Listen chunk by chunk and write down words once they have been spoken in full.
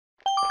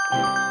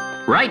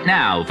Right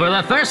now, for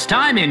the first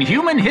time in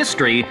human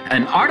history,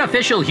 an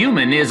artificial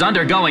human is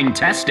undergoing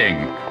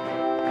testing.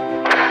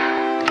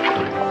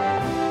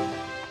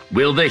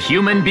 Will the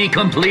human be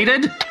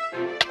completed?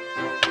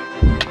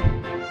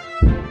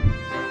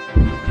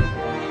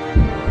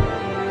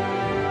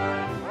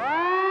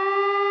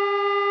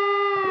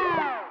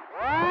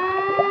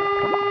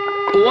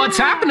 What's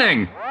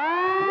happening?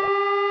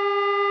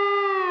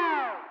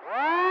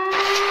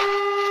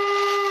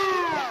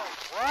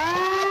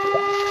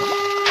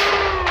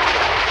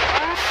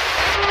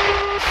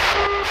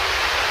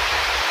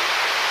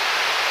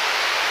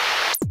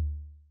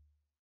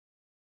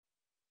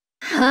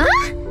 Huh?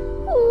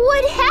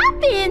 What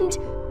happened?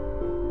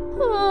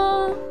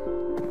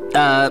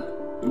 Oh.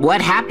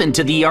 What happened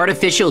to the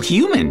artificial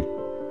human?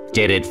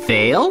 Did it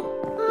fail?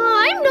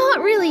 I'm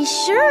not really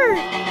sure.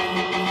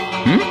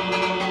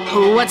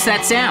 What's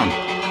that sound?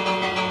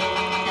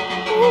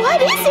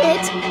 What is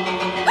it?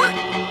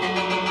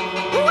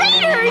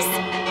 Raiders!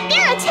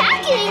 They're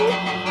attacking!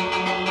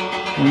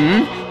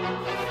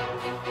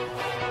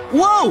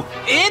 Whoa!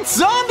 It's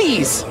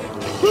zombies!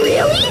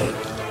 Really?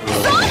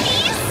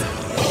 Zombies?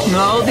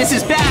 No, this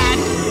is bad!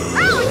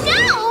 Oh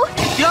no!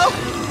 Go!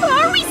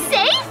 Are we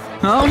safe?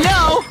 Oh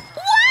no!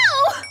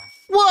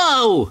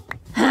 Whoa! Whoa!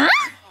 Huh?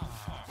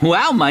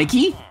 Wow,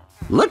 Mikey!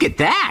 Look at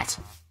that!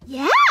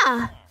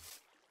 Yeah!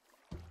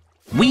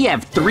 We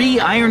have 3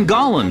 iron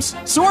golems,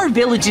 so our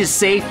village is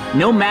safe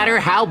no matter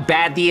how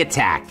bad the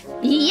attack.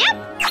 Yep!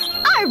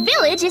 Our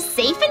village is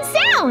safe and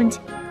sound!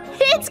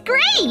 It's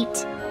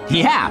great!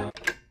 Yeah!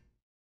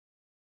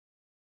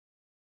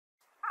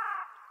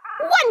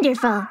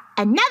 Wonderful!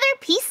 Another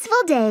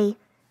peaceful day.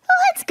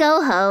 Let's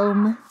go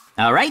home.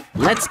 All right,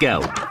 let's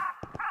go.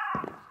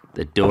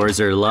 The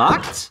doors are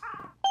locked.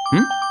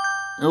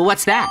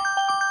 What's that?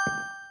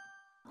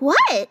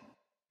 What?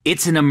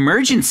 It's an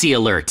emergency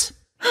alert.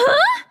 Huh?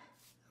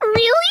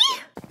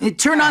 Really?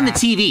 Turn on the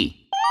TV.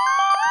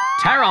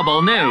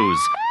 Terrible news.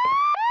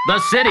 The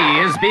city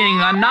is being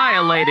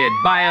annihilated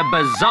by a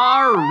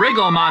bizarre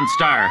wriggle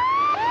monster.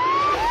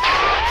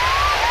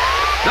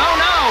 Oh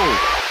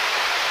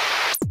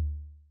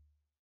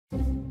no!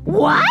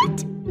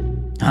 What?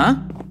 Huh?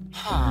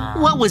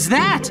 What was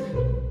that?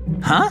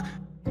 Huh?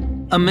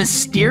 A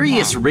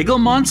mysterious wriggle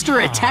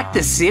monster attacked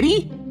the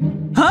city?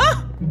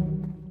 Huh?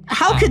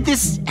 How could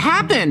this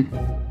happen?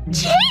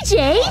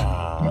 JJ,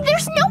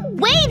 there's no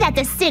way that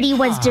the city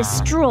was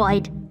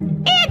destroyed.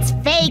 It's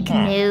fake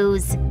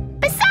news.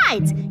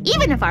 Besides,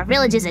 even if our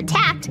village is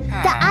attacked,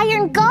 the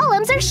iron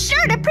golems are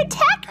sure to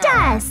protect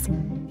us.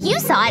 You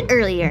saw it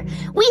earlier.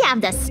 We have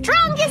the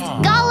strongest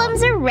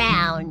golems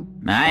around.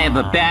 I have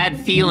a bad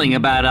feeling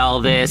about all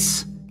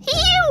this.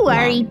 You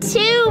worry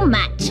too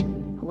much.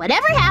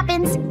 Whatever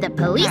happens, the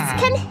police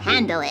can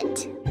handle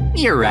it.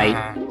 You're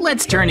right.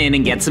 Let's turn in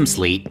and get some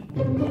sleep.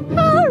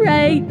 All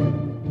right.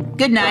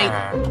 Good night.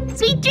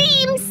 Sweet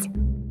dreams.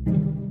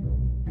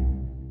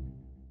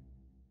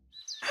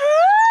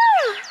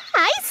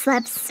 I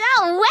slept so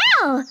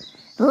well.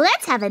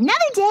 Let's have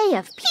another day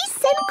of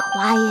peace and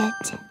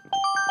quiet.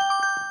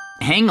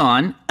 Hang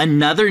on,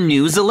 another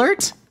news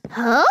alert?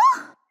 Huh?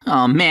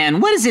 Oh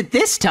man, what is it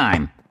this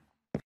time?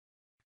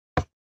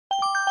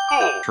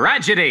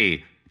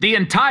 Tragedy! The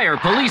entire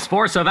police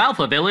force of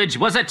Alpha Village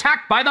was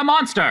attacked by the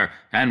monster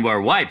and were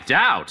wiped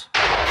out.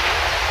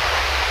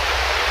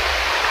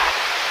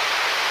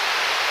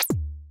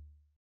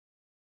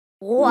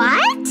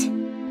 What?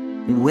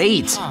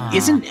 Wait,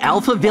 isn't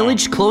Alpha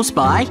Village close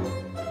by?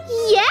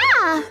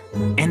 Yeah.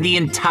 And the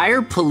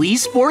entire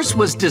police force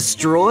was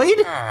destroyed?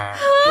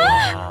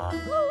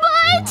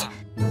 But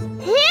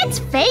it's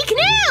fake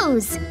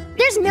news.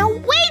 There's no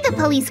way the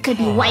police could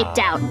be wiped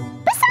out.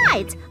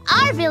 Besides,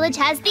 our village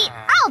has the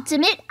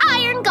ultimate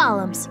iron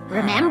golems,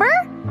 remember?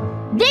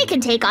 They can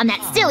take on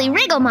that silly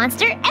wriggle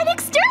monster and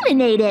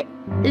exterminate it.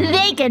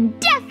 They can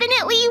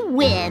definitely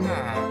win.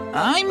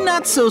 I'm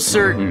not so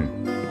certain.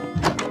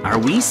 Are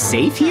we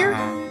safe here?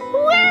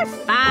 We're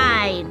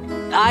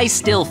fine. I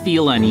still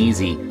feel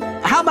uneasy.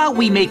 How about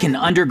we make an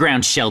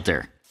underground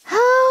shelter?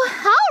 Oh,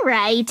 all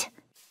right.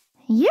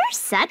 You're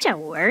such a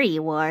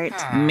worrywart.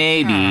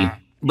 Maybe,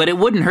 but it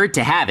wouldn't hurt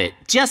to have it,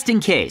 just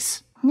in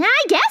case.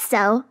 I guess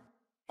so.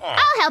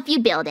 I'll help you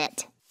build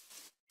it.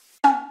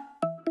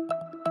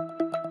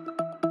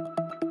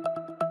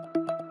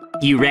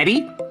 You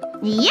ready?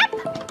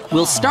 Yep.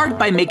 We'll start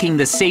by making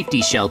the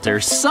safety shelter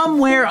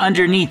somewhere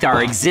underneath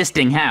our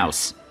existing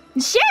house.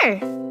 Sure.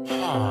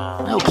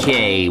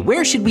 Okay,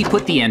 where should we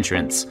put the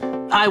entrance?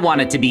 I want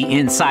it to be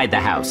inside the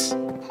house.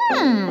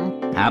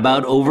 How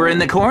about over in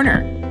the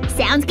corner?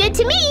 Sounds good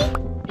to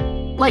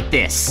me. Like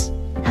this.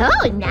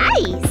 Oh,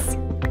 nice.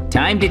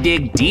 Time to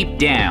dig deep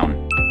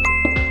down.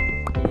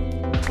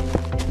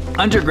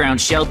 Underground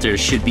shelters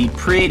should be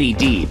pretty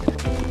deep.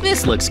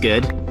 This looks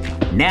good.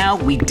 Now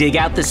we dig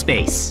out the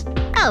space.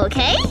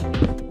 Okay.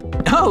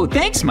 Oh,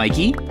 thanks,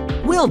 Mikey.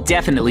 We'll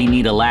definitely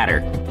need a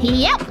ladder.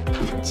 Yep.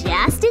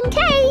 Just in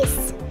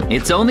case.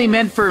 It's only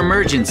meant for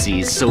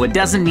emergencies, so it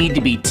doesn't need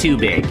to be too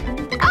big.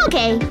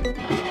 Okay.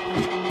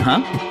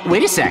 Huh?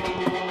 Wait a sec.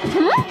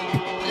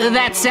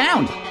 That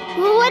sound.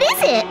 What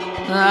is it?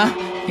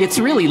 It's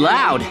really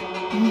loud.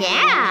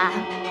 Yeah.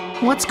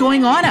 What's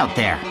going on out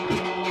there?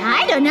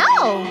 I don't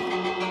know.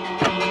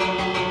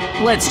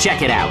 Let's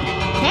check it out.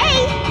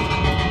 Hey.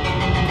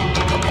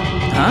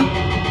 Huh?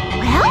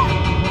 Well?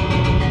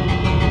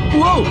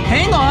 Whoa,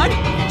 hang on!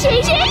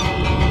 JJ?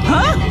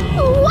 Huh?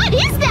 What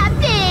is that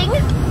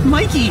thing?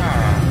 Mikey,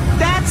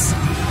 that's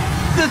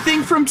the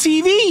thing from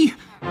TV!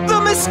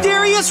 The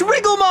mysterious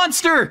Wriggle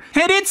Monster!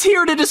 And it's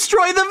here to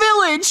destroy the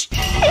village!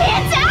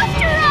 It's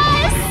after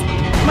us!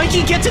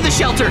 Mikey, get to the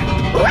shelter!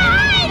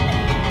 Run!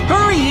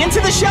 Hurry, into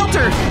the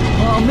shelter!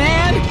 Oh,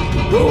 man!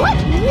 What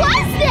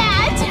was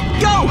that?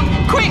 Go!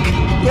 Quick!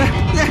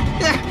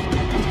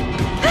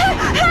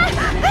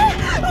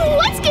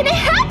 What's gonna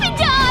happen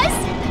to us?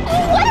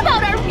 What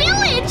about our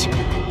village?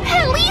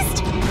 At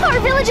least our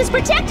village is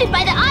protected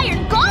by the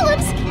iron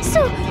golems,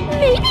 so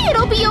maybe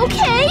it'll be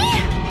okay.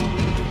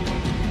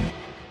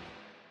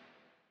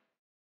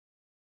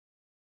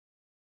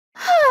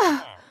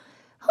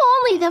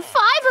 Only the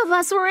 5 of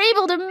us were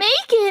able to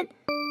make it.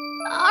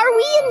 Are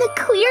we in the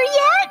clear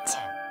yet?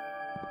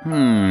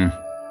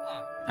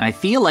 I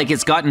feel like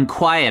it's gotten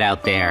quiet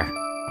out there.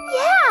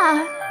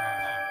 Yeah.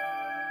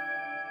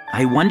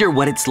 I wonder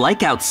what it's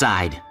like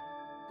outside.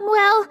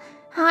 Well,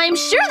 I'm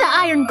sure the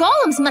iron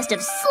golems must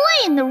have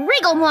slain the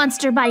Wriggle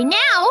Monster by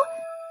now.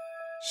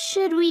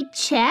 Should we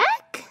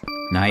check?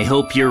 I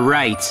hope you're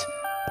right.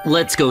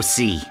 Let's go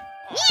see.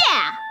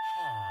 Yeah.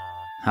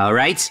 All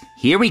right,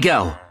 here we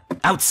go.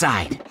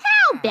 Outside.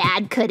 How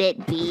bad could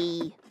it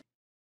be?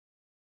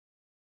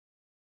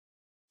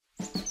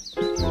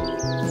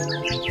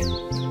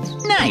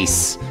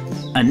 Nice!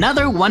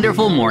 Another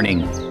wonderful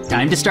morning.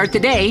 Time to start the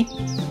day.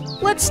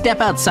 Let's step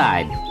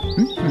outside.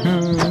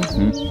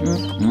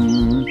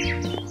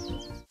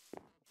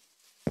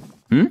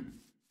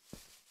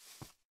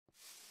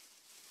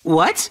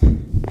 What?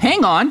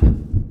 Hang on.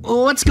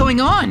 What's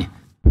going on?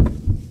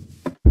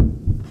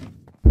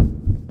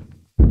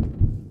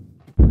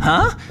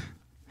 Huh?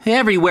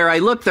 Everywhere I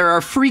look, there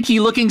are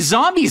freaky-looking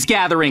zombies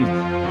gathering.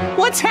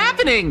 What's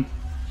happening?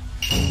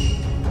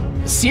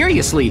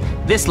 Seriously,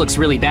 this looks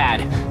really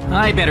bad.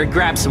 I better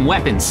grab some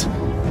weapons.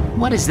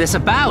 What is this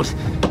about?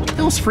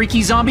 Those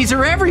freaky zombies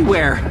are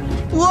everywhere.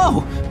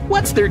 Whoa,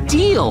 what's their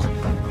deal?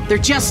 They're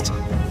just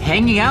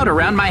hanging out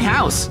around my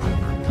house.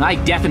 I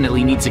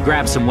definitely need to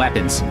grab some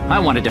weapons. I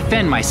want to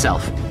defend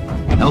myself.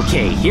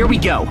 Okay, here we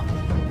go.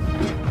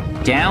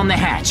 Down the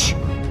hatch.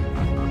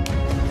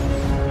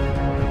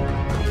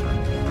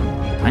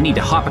 I need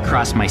to hop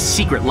across my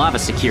secret lava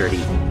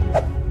security.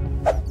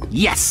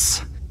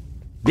 Yes!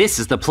 This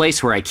is the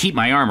place where I keep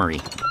my armory.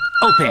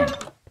 Open!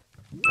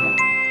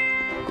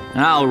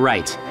 All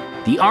right,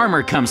 the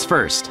armor comes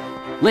first.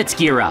 Let's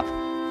gear up.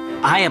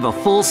 I have a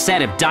full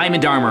set of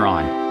diamond armor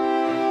on.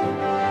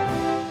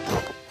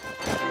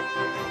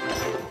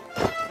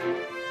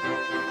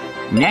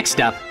 Next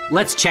up,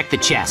 let's check the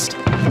chest.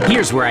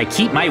 Here's where I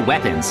keep my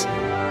weapons.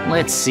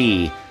 Let's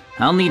see,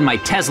 I'll need my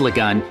Tesla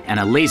gun and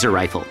a laser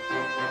rifle.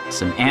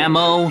 Some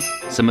ammo,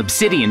 some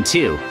obsidian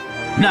too.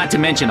 Not to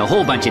mention a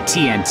whole bunch of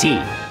TNT.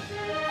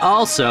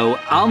 Also,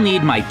 I'll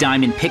need my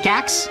diamond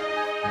pickaxe,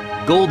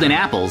 golden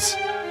apples,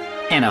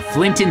 and a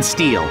flint and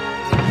steel.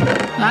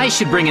 I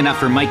should bring enough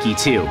for Mikey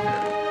too.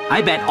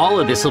 I bet all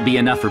of this will be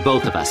enough for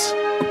both of us.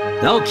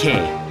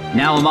 Okay,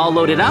 now I'm all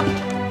loaded up.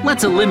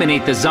 Let's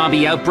eliminate the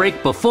zombie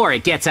outbreak before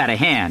it gets out of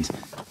hand.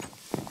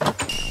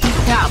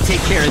 I'll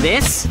take care of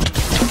this.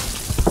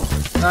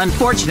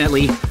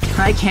 Unfortunately,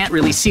 I can't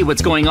really see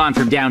what's going on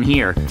from down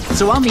here,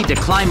 so I'll need to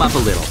climb up a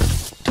little.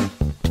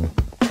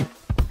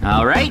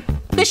 All right,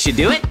 this should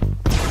do it.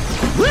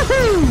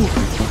 Woohoo!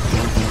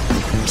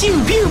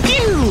 Pew, pew,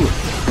 pew!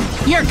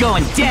 You're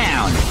going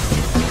down.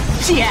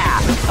 Yeah,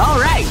 all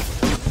right.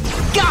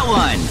 Got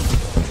one.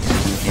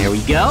 There we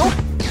go.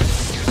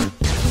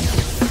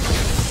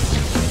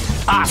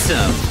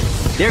 Awesome.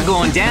 They're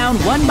going down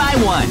one by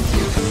one.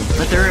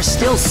 But there are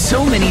still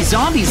so many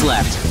zombies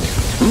left.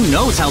 Who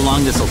knows how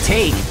long this will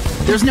take?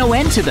 There's no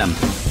end to them.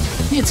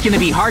 It's gonna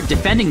be hard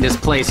defending this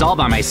place all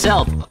by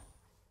myself.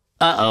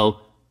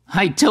 Uh-oh.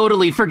 I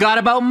totally forgot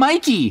about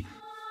Mikey.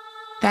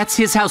 That's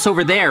his house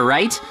over there,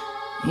 right?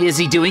 Is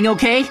he doing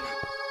okay?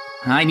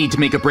 I need to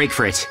make a break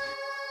for it.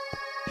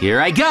 Here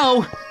I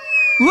go.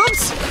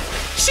 Whoops!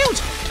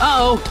 Shoot!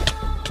 Uh-oh.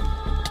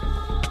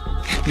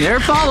 They're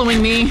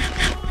following me.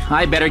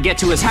 I better get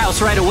to his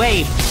house right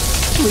away.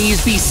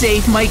 Please be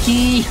safe,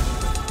 Mikey.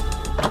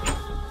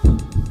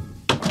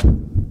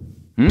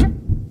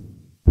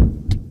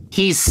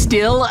 He's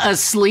still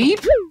asleep?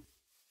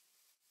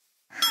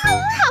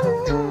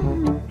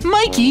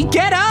 Mikey,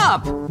 get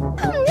up!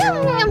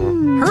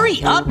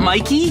 Hurry up,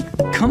 Mikey!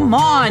 Come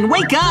on,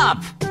 wake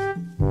up!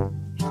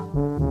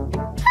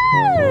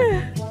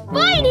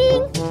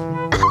 Fighting!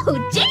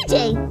 Oh,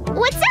 JJ,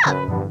 what's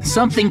up?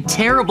 Something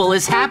terrible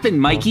has happened,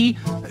 Mikey.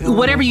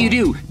 Whatever you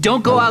do,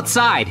 don't go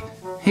outside.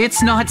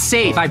 It's not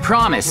safe, I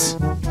promise.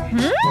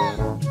 What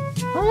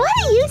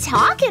are you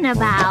talking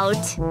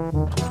about?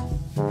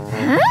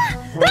 Huh?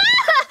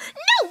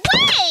 No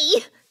way!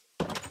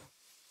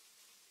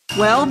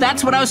 Well,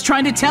 that's what I was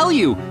trying to tell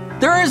you.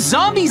 There are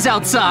zombies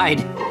outside.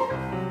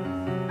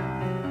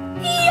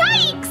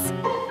 Yikes!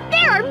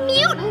 There are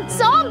mutant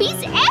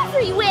zombies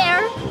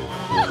everywhere!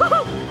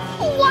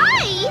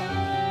 Why?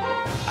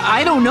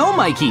 I don't know,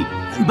 Mikey,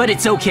 but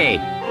it's okay.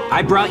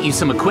 I brought you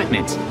some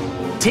equipment.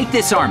 Take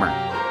this armor.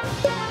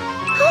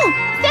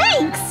 Oh,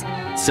 thanks!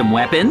 Some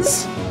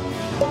weapons.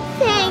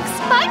 Thanks,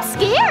 I'm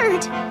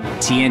scared.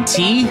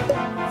 TNT,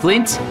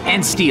 flint,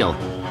 and steel.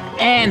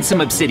 And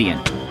some obsidian.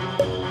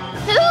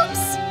 Oops!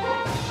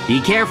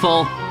 Be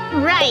careful.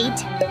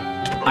 Right.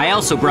 I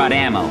also brought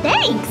ammo.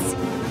 Thanks.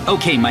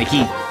 Okay,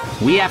 Mikey.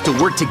 We have to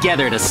work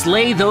together to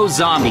slay those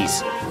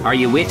zombies. Are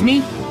you with me?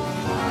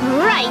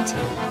 Right.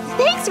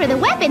 Thanks for the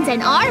weapons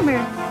and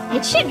armor.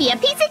 It should be a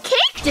piece of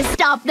cake to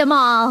stop them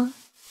all.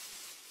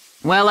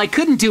 Well, I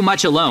couldn't do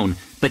much alone,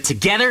 but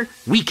together,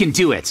 we can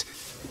do it.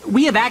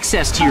 We have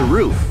access to your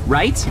roof,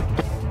 right?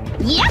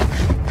 Yep.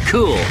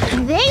 Cool.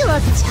 They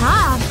look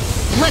tough.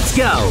 Let's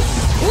go.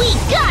 We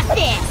got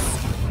this.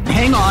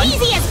 Hang on.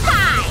 Easy as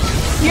pie.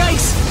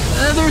 Yikes!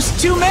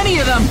 There's too many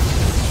of them.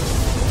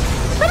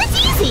 But it's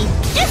easy.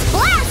 Just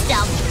blast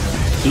them.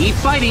 Keep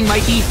fighting,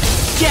 Mikey.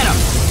 Get them.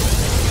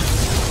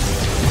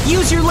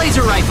 Use your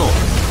laser rifle.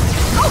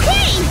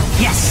 Okay.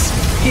 Yes,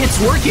 it's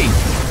working.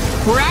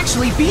 We're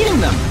actually beating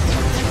them.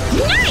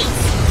 Nice.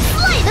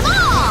 Slay them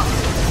all.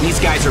 These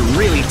guys are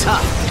really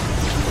tough.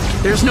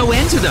 There's no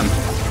end to them.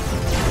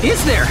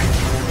 Is there?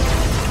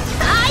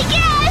 I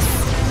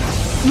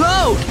guess.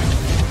 No!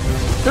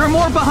 There are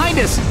more behind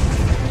us.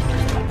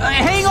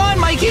 Hang on,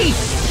 Mikey.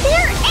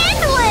 They're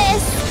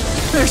endless.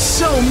 There's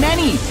so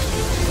many.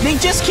 They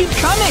just keep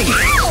coming.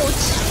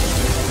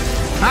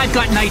 Ouch. I've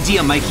got an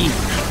idea, Mikey.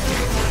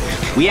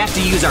 We have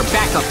to use our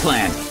backup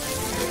plan.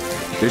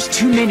 There's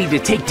too many to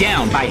take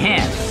down by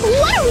hand.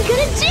 What are we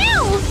gonna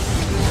do?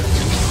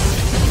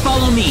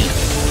 Follow me.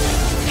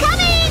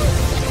 Coming.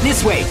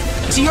 This way,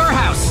 to your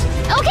house.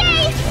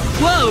 Okay.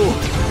 Whoa!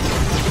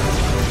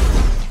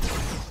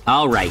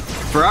 All right,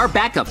 for our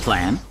backup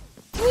plan,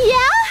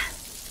 Yeah?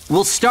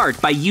 we'll start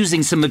by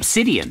using some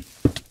obsidian.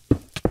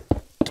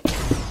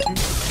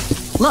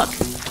 Look,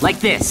 like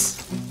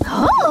this.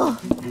 Oh.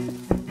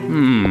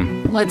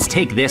 Let's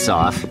take this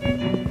off.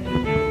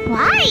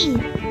 Why?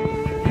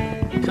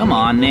 Come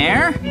on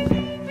there.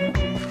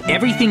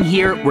 Everything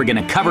here, we're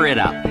gonna cover it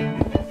up.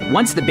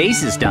 Once the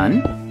base is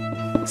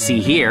done, see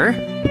here,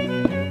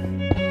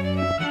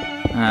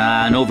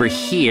 and over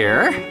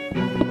here,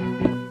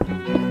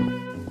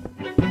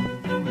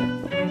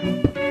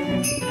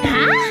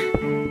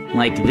 Huh?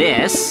 like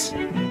this.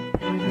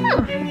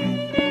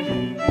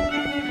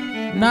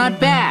 Not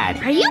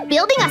bad. Are you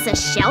building us a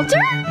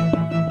shelter?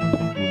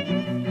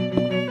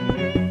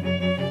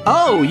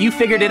 Oh, you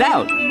figured it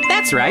out.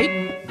 That's right.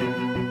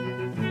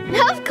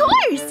 Of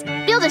course!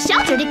 Build a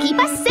shelter to keep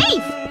us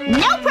safe.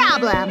 No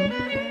problem.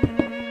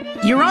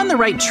 You're on the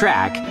right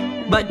track,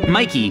 but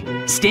Mikey,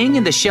 staying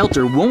in the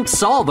shelter won't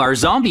solve our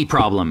zombie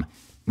problem.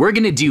 We're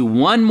gonna do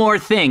one more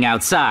thing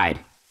outside.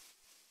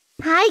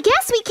 I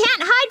guess we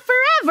can't hide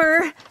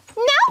forever.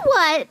 Now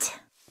what?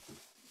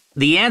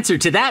 The answer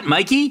to that,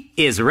 Mikey,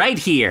 is right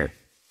here.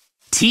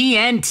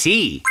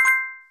 TNT.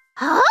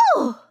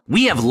 Oh!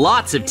 We have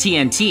lots of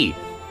TNT.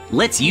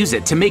 Let's use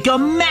it to make a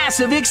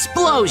massive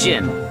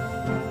explosion.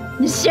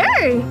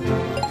 Sure.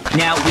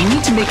 Now, we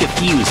need to make a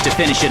fuse to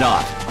finish it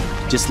off.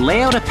 Just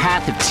lay out a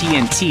path of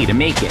TNT to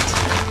make it.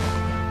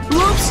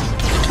 Whoops!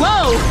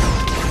 Whoa!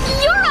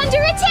 You're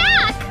under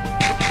attack!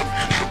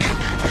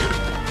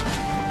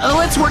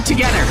 Let's work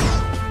together.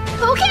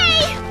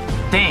 Okay.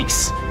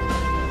 Thanks.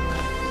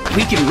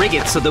 We can rig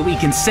it so that we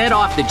can set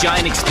off the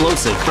giant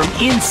explosive from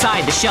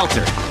inside the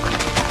shelter.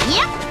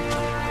 Yep.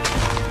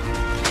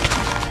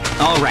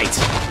 All right,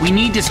 we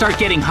need to start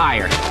getting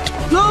higher.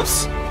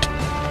 Oops!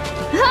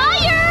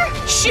 Higher!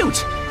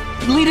 Shoot!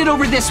 Lead it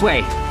over this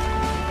way.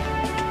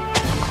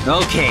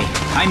 Okay,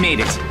 I made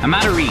it. I'm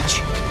out of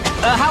reach.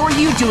 How are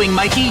you doing,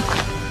 Mikey?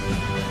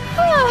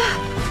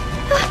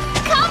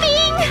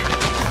 Coming!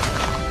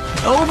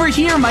 Over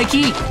here,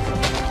 Mikey.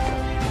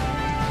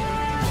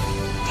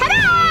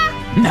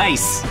 Ta-da!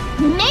 Nice.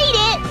 Made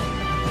it!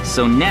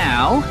 So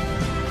now...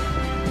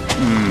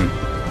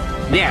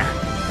 There.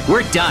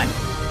 We're done.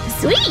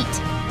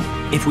 Sweet!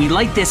 If we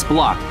light this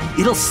block,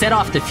 it'll set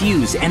off the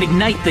fuse and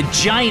ignite the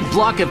giant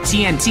block of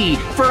TNT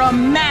for a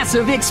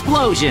massive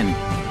explosion.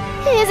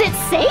 Is it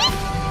safe?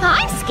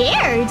 I'm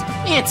scared.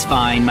 It's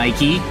fine,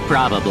 Mikey.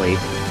 Probably.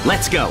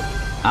 Let's go.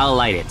 I'll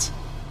light it.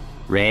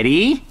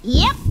 Ready?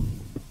 Yep.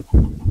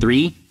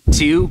 3,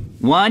 2,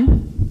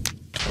 1.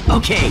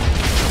 Okay.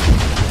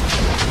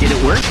 Did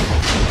it work?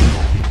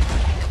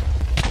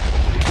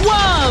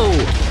 Whoa!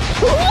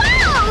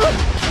 Whoa!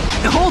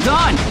 Hold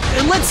on.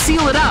 Let's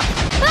seal it up.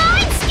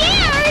 I'm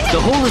scared! The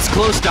hole is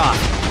closed off.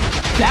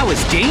 That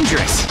was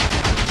dangerous.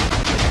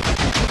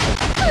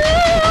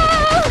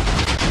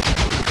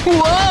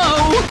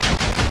 Whoa!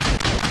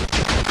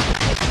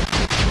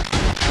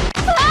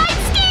 I'm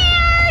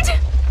scared!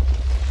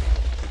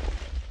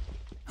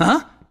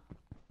 Huh?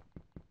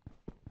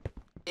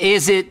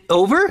 Is it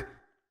over?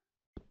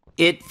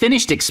 It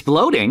finished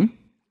exploding.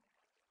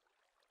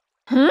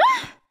 Huh?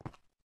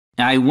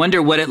 I wonder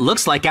what it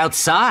looks like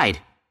outside.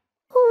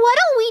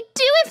 What'll we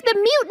do if the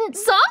mutant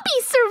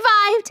zombies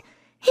survived?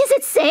 Is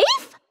it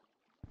safe?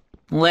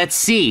 Let's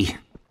see.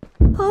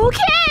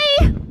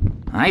 Okay.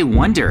 I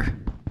wonder.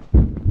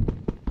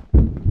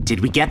 Did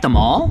we get them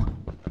all?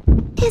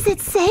 Is it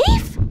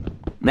safe?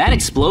 That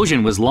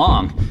explosion was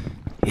long.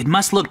 It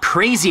must look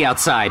crazy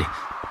outside.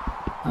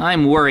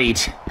 I'm worried.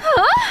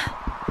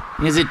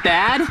 Huh? Is it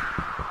bad?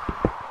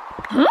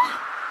 Huh?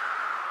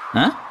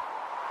 Huh?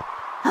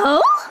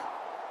 Oh?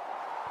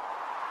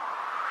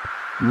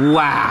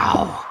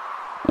 Wow.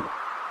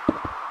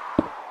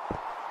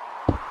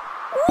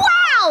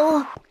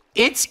 Wow!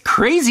 It's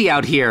crazy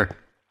out here,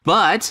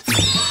 but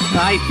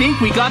I think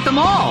we got them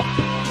all.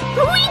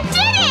 We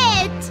did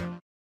it!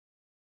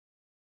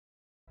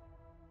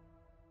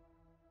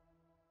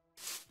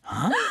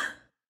 Huh?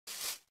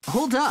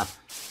 Hold up.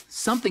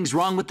 Something's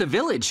wrong with the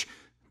village.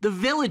 The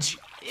village,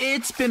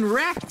 it's been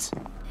wrecked.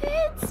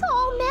 It's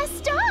all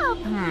messed up.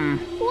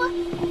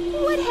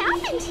 What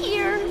happened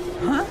here?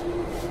 Huh?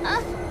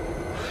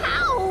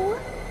 How?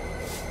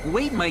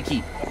 Wait, Mikey.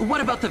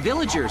 What about the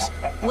villagers?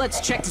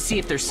 Let's check to see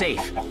if they're safe.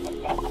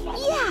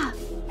 Yeah.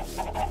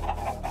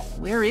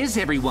 Where is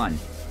everyone?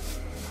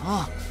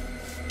 Oh,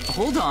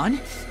 hold on.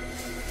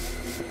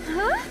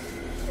 Huh?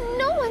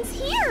 No one's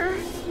here.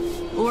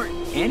 Or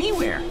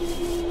anywhere.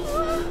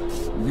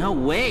 No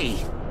way.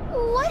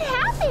 What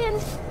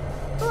happened?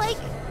 Like,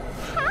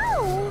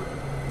 how?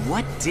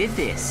 What did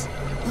this?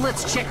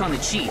 Let's check on the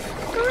chief.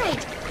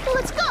 Great.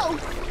 Let's go.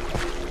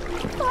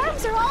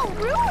 Farms are all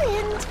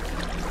ruined.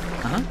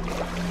 Huh?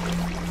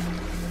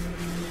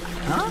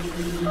 Huh?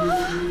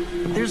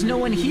 There's no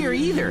one here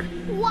either.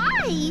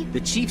 Why? The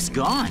chief's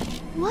gone.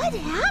 What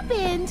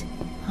happened?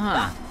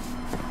 Huh.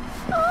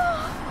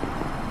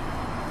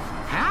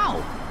 How?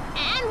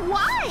 And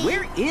why?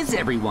 Where is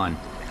everyone?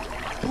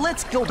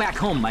 Let's go back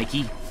home,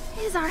 Mikey.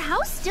 Is our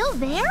house still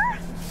there?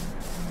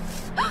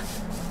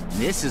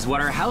 This is what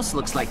our house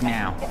looks like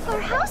now. Our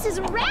house is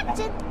wrecked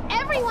and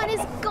everyone is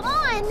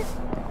gone.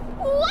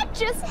 What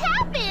just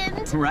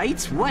happened?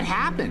 Right? What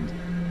happened?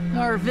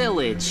 Our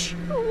village.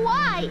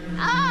 Why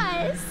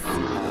us?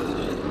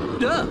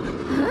 Huh?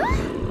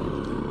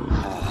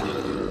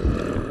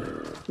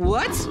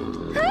 What?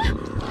 Huh?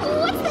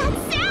 What's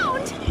that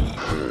sound?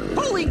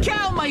 Holy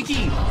cow,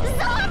 Mikey!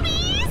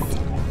 Zombies?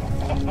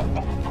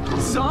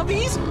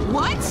 Zombies?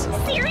 What?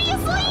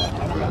 Seriously?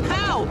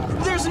 How?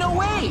 There's no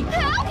way!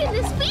 How can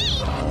this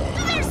be?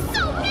 There's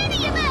so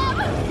many of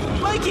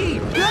them! Mikey!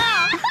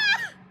 Ah!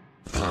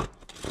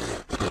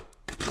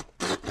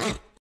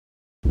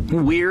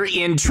 We're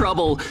in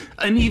trouble.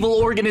 An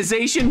evil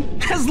organization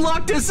has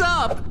locked us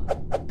up.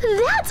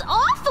 That's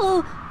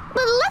awful!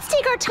 But let's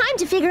take our time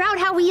to figure out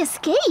how we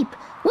escape.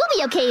 We'll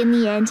be okay in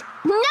the end.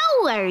 No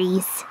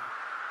worries.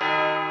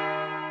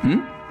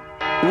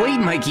 Wait,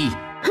 Mikey.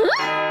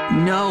 Huh?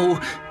 No,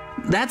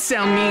 that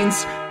sound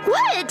means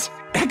What?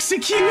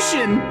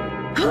 execution.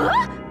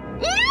 Huh?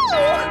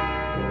 No!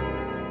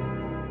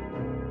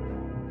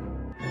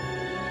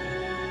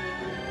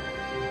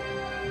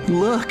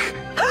 Look,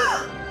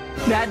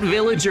 that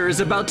villager is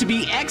about to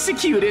be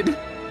executed.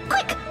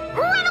 Quick,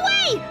 run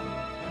away!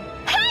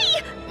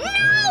 Hey,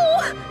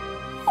 no!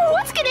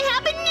 What's gonna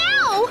happen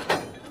now?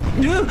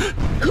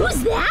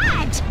 Who's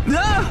that?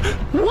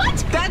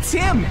 What? That's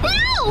him!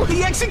 No!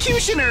 The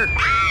executioner!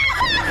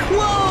 Ah!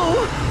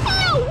 Whoa!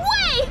 No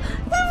way!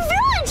 The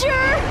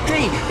villager!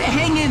 Hey,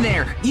 hang in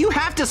there! You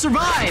have to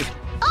survive!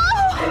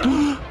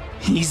 Oh!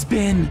 He's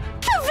been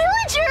The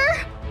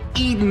villager!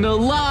 eaten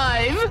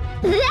alive!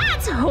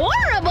 That's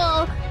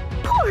horrible!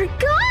 Poor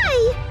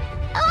guy!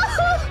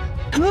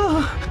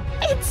 Oh,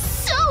 it's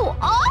so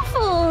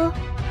awful!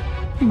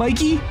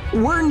 Mikey,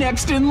 we're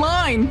next in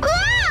line!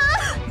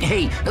 Ah!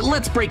 Hey,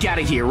 let's break out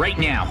of here right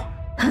now.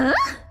 Huh?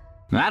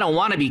 I don't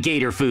want to be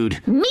gator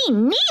food. Me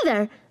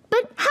neither.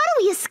 But how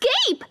do we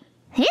escape?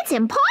 It's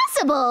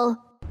impossible.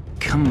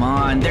 Come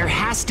on, there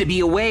has to be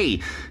a way.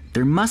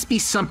 There must be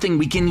something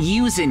we can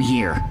use in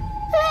here.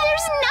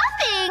 There's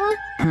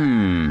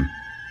nothing.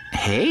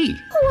 Hey,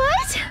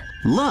 What?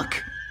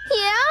 look,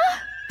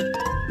 Yeah?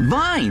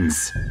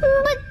 vines.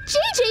 But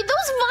JJ,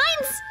 those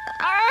vines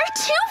are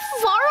too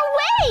far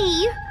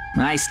away.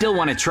 I still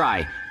want to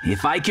try.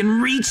 If I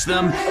can reach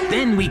them,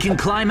 then we can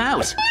climb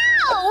out.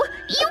 No!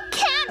 You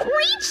can't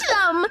reach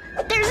them!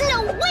 There's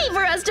no way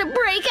for us to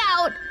break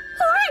out!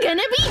 We're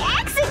gonna be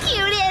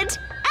executed!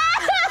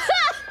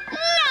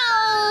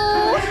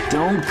 No!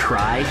 Don't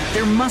cry.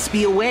 There must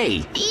be a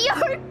way.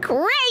 You're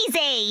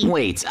crazy!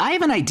 Wait, I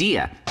have an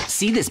idea.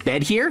 See this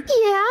bed here?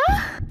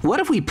 Yeah? What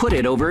if we put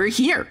it over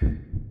here?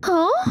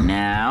 Oh?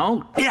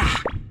 Now, yeah,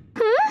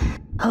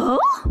 Oh?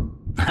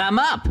 I'm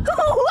up.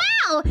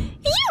 Wow!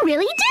 You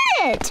really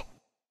did it!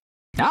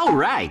 All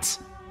right.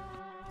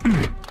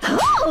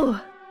 Oh!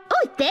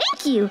 Oh,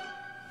 thank you!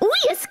 We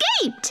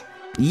escaped!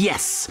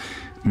 Yes.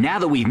 Now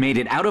that we've made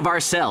it out of our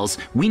cells,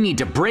 we need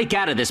to break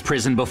out of this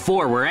prison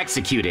before we're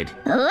executed.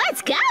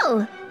 Let's go!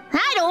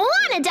 I don't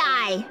want to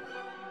die!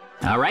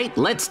 All right,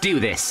 let's do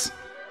this.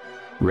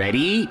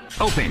 Ready,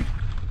 open.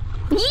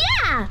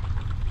 Yeah!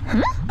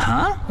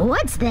 Huh?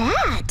 What's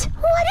that?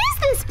 What is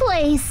this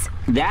place?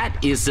 That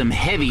is some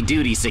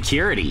heavy-duty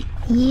security.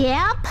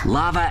 Yep.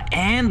 Lava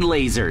and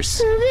lasers.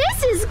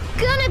 This is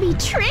gonna be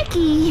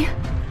tricky.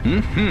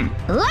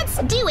 Mm-hmm. Let's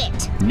do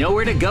it.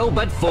 Nowhere to go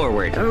but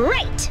forward.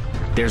 Right.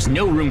 There's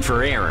no room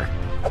for error.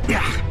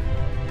 Ah,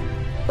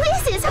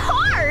 This is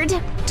hard.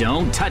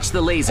 don't touch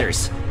the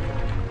lasers.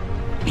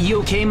 You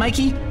okay,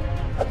 Mikey?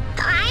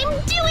 I'm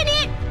doing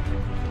it.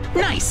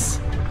 Nice.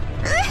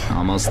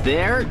 Almost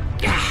there.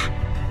 Ah,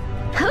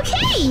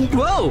 Okay.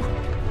 whoa!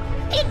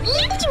 It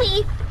licked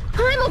me.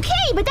 I'm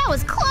okay, but that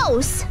was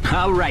close.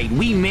 All right,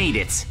 we made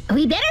it.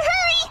 We better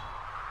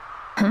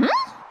hurry.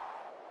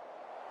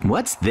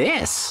 What's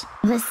this?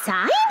 The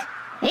sign?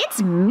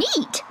 It's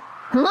meat.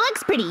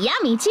 Looks pretty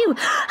yummy, too.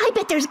 I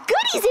bet there's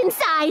goodies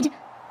inside.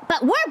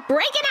 But we're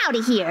breaking out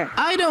of here.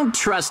 I don't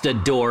trust a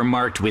door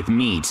marked with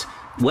meat.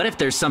 What if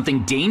there's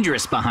something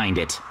dangerous behind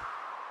it?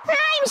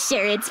 I'm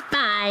sure it's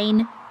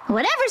fine.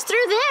 Whatever's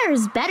through there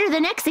is better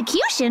than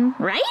execution,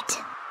 right?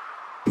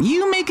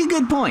 You make a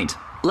good point.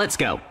 Let's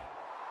go.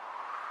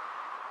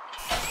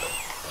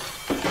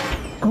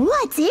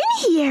 What's in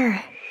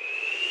here?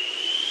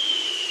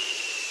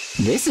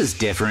 This is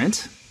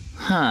different.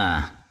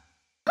 Huh.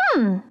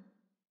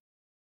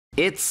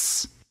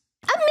 It's...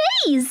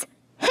 A maze!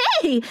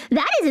 Hey,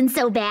 that isn't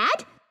so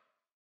bad.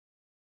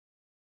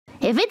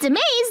 If it's a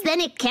maze, then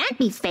it can't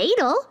be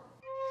fatal.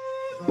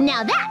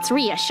 Now that's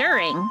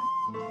reassuring.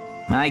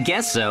 I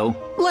guess so.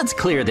 Let's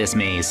clear this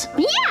maze.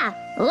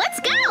 Yeah, let's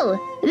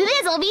go.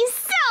 This'll be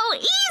so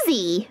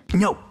easy.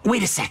 No,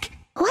 wait a sec.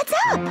 What's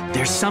up?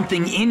 There's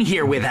something in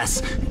here with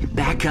us.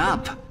 Back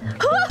up.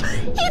 Huh,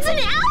 it's an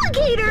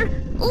alligator.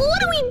 What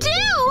do we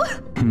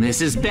do?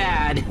 This is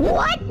bad.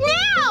 What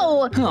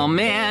now? Oh,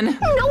 man.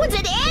 No one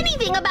said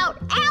anything about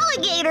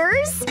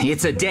alligators.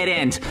 It's a dead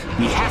end.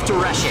 We have to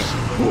rush it.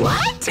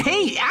 What?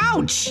 Hey,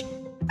 ouch!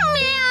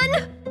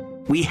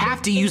 Man, We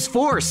have to use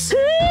force.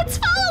 it's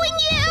following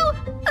you.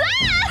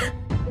 Ah!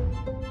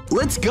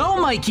 Let's go,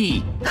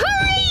 Mikey.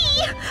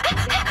 Hurry!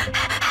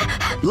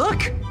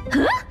 Look,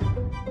 Huh?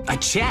 a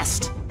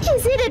chest.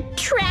 Is it a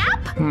trap?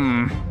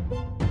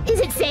 Is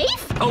it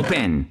safe?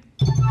 Open.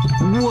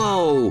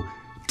 Whoa,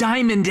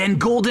 diamond and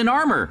golden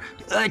armor.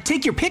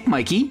 Take your pick,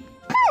 Mikey.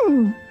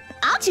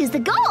 I'll choose the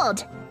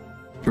gold.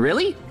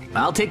 Really?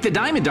 I'll take the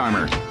diamond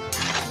armor.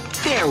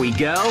 There we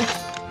go.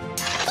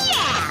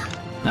 Yeah!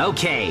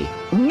 Okay,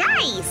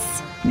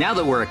 Nice! now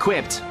that we're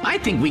equipped, I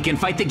think we can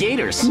fight the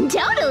gators.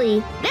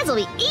 Totally. This'll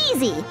be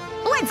easy.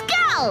 Let's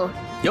go!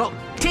 Yo,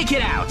 take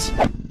it out.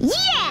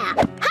 Yeah!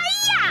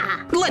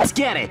 Hi-ya! Let's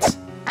get it.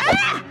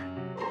 Ah!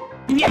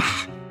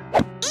 Yeah,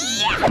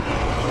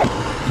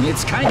 Yeah!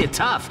 it's kind of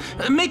tough.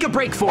 Make a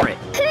break for it.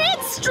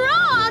 It's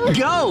strong!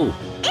 Go.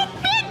 It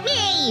bit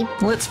me!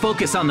 Let's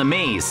focus on the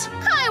maze.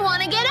 I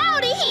want to get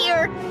out of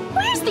here!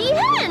 Where's the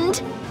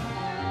end?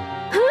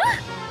 Huh?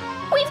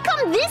 We've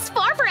come this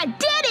far for a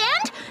dead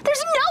end?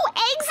 There's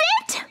no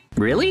exit?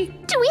 Really?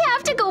 Do we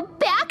have to go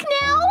back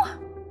now?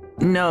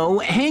 No,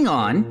 hang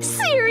on.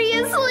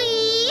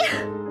 Seriously?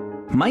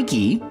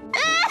 Mikey?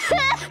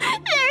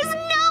 There's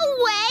no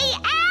way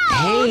out!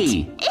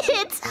 Hey!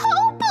 It's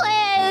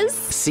hopeless!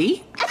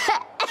 See?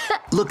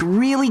 Look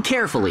really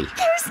carefully.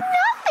 There's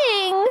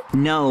nothing!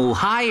 No,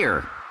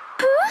 higher.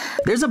 Huh?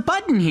 There's a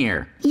button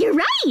here. You're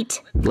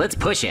right! Let's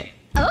push it.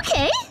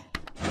 Okay.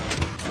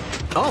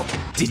 Oh,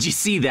 did you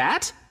see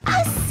that?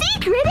 A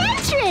secret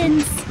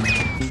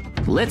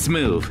entrance! Let's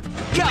move.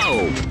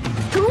 Go!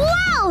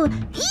 Whoa!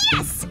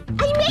 Yes!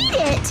 I made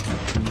it!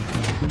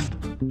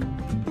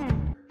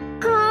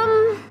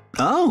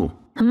 Oh.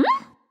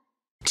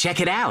 Check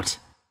it out.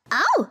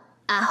 Oh,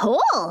 a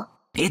hole!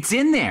 It's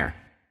in there.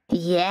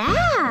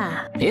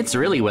 Yeah! It's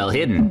really well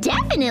hidden.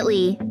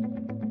 Definitely!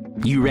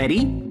 You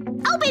ready?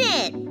 Open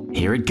it!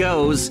 Here it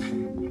goes.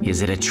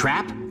 Is it a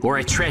trap or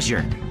a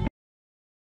treasure?